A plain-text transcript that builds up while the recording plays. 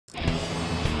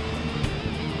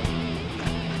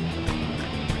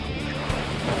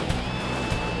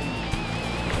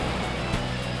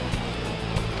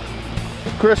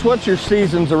Chris, what's your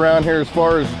seasons around here as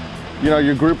far as, you know,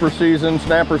 your grouper season,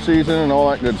 snapper season, and all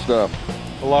that good stuff?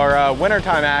 Well, our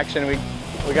wintertime action, we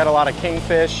got a lot of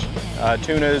kingfish,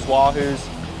 tunas, wahoos,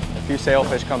 a few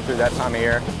sailfish come through that time of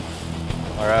year.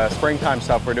 Our springtime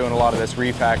stuff, we're doing a lot of this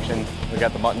reef action. We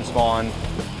got the mutton spawn,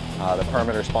 the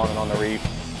permiter spawning on the reef,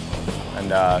 and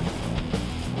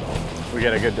we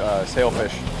get a good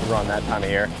sailfish run that time of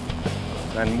year.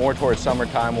 And more towards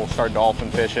summertime, we'll start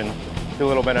dolphin fishing, do a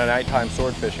little bit of nighttime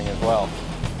sword fishing as well.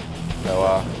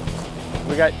 So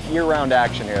we got year-round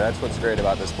action here. That's what's great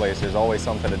about this place. There's always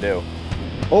something to do.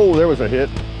 Oh, there was a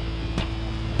hit.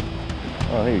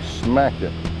 Oh, he smacked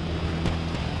it.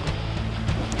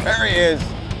 There he is.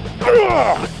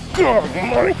 Oh, God,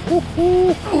 Mike.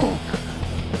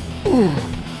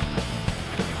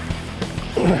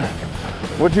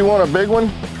 What do you want, a big one?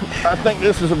 I think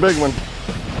this is a big one.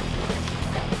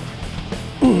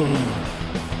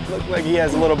 Looks like he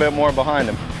has a little bit more behind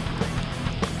him.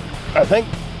 I think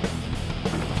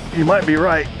you might be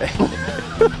right.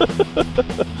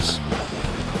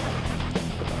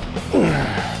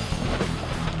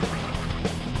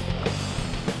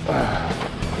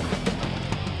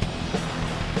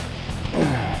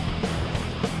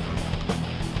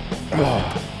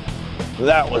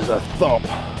 That was a thump.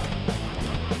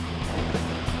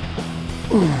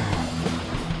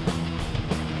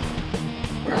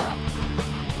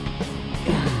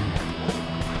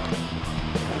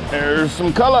 There's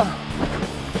some color.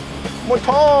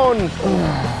 Mutton!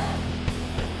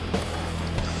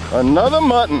 Another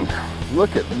mutton.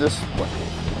 Look at this one.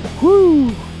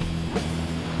 Woo!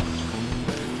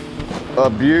 A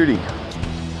beauty.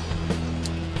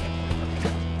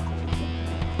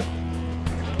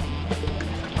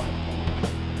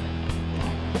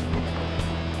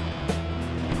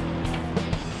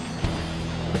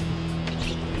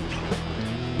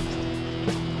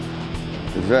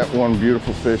 Is that one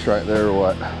beautiful fish right there or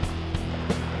what?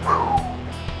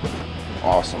 Whew.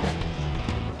 Awesome.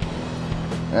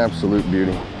 Absolute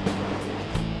beauty.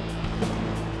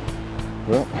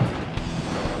 Well,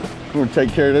 I'm gonna take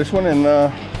care of this one and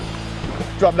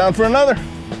drop down for another.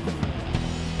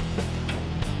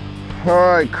 All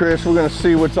right, Chris, we're gonna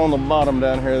see what's on the bottom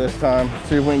down here this time.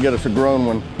 See if we can get us a grown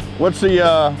one. What's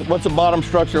the bottom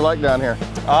structure like down here?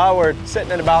 We're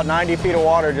sitting at about 90 feet of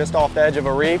water just off the edge of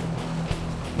a reef.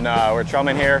 No, we're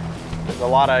chumming here. There's a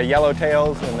lot of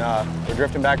yellowtails, and we're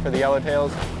drifting back for the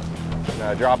yellowtails.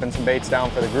 And, dropping some baits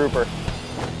down for the grouper.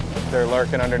 They're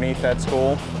lurking underneath that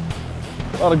school.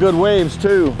 A lot of good waves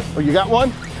too. Oh, you got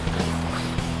one?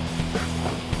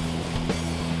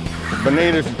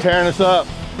 Bonita's tearing us up.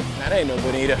 That ain't no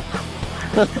bonita.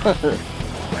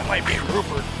 That might be a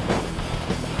grouper.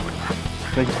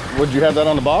 Would you have that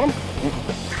on the bottom?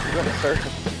 Sir,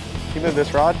 can you move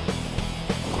this rod?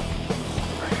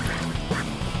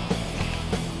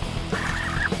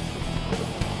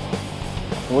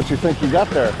 What you think you got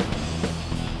there?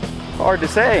 Hard to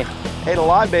say. Ate a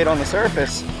live bait on the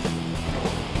surface.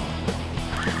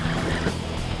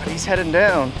 But he's heading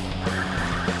down.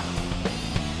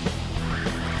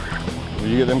 Will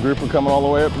you get them grouper coming all the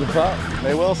way up to the top?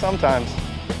 They will sometimes.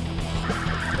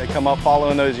 They come up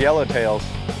following those yellowtails.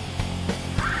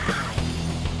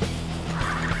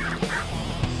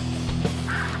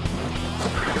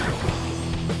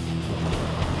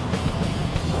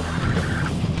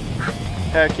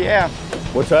 Heck yeah.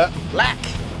 What's that? Black.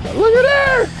 Look at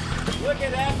there! Look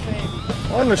at that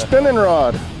thing. On the spinning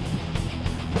rod.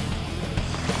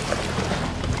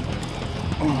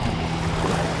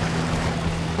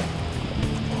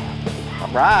 All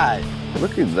right.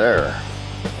 Looky there.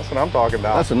 That's what I'm talking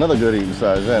about. That's another good eating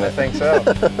size, isn't it? I think so.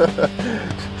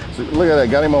 So look at that,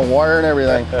 got him on wire and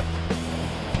everything.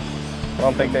 I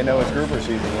don't think they know it's grouper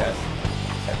season yet.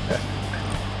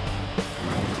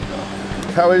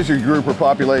 How is your grouper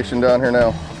population down here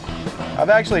now? I've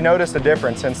actually noticed a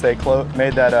difference since they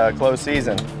made that closed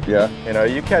season. Yeah. You know,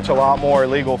 you catch a lot more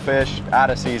legal fish out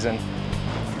of season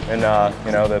in,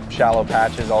 you know, the shallow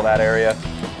patches, all that area.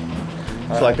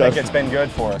 I think it's been good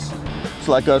for us. It's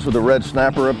like us with the red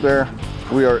snapper up there.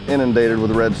 We are inundated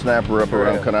with red snapper up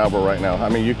around Canalba right now. I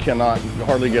mean, you cannot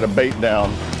hardly get a bait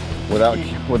down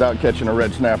without catching a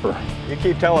red snapper. You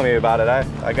keep telling me about it.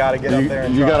 I got to get up there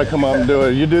and you got to come up and do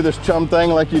it. You do this chum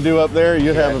thing like you do up there,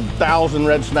 you have 1,000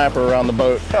 red snapper around the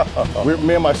boat.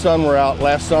 Me and my son were out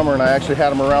last summer and I actually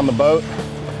had them around the boat.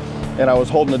 And I was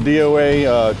holding a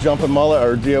DOA jumping mullet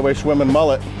or DOA swimming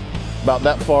mullet about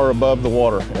that far above the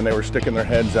water. And they were sticking their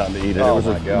heads out to eat it. It was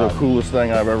the coolest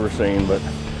thing I've ever seen, but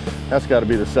that's got to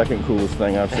be the second coolest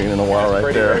thing I've seen in a while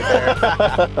right there.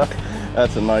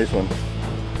 That's a nice one.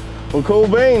 Well, cool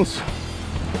beans.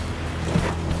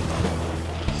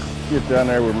 Get down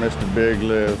there where Mr. Big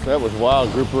lives. That was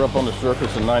wild. Grouper up on the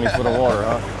surface in 90 foot of water,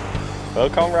 huh? They'll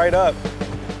come right up.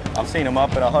 I've seen them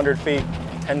up at 100 feet,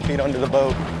 10 feet under the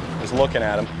boat, just looking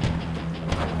at them.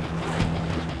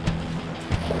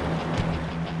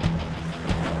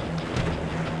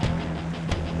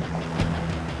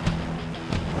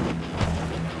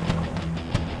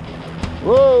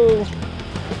 Whoa!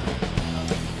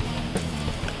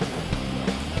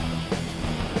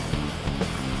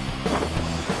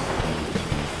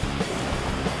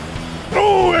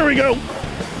 Oh, there we go.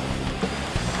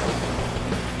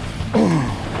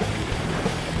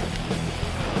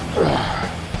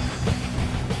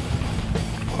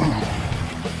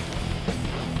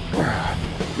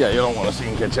 Yeah, you don't want to see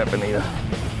him catch up, Anita.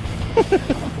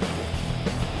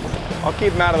 I'll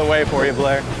keep him out of the way for you,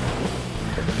 Blair.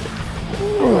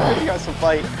 You got some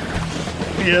fight.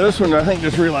 Yeah, this one I think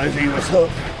just realized he was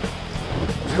hooked.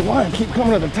 I said, why? I keep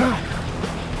coming to the top.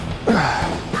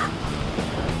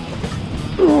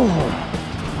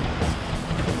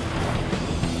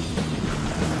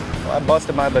 Well, I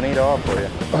busted my bonita off for you.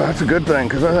 That's a good thing,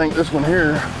 because I think this one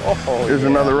here is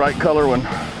another right color one.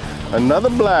 Another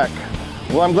black.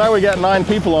 Well, I'm glad we got 9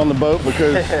 people on the boat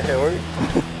because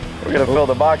we're gonna fill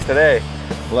the box today.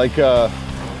 Like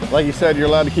you said, you're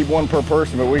allowed to keep 1 per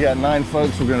person, but we got 9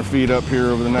 folks we're gonna feed up here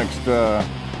over the next,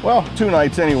 well, 2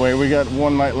 nights anyway. We got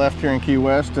 1 night left here in Key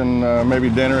West and maybe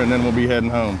dinner, and then we'll be heading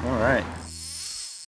home. All right.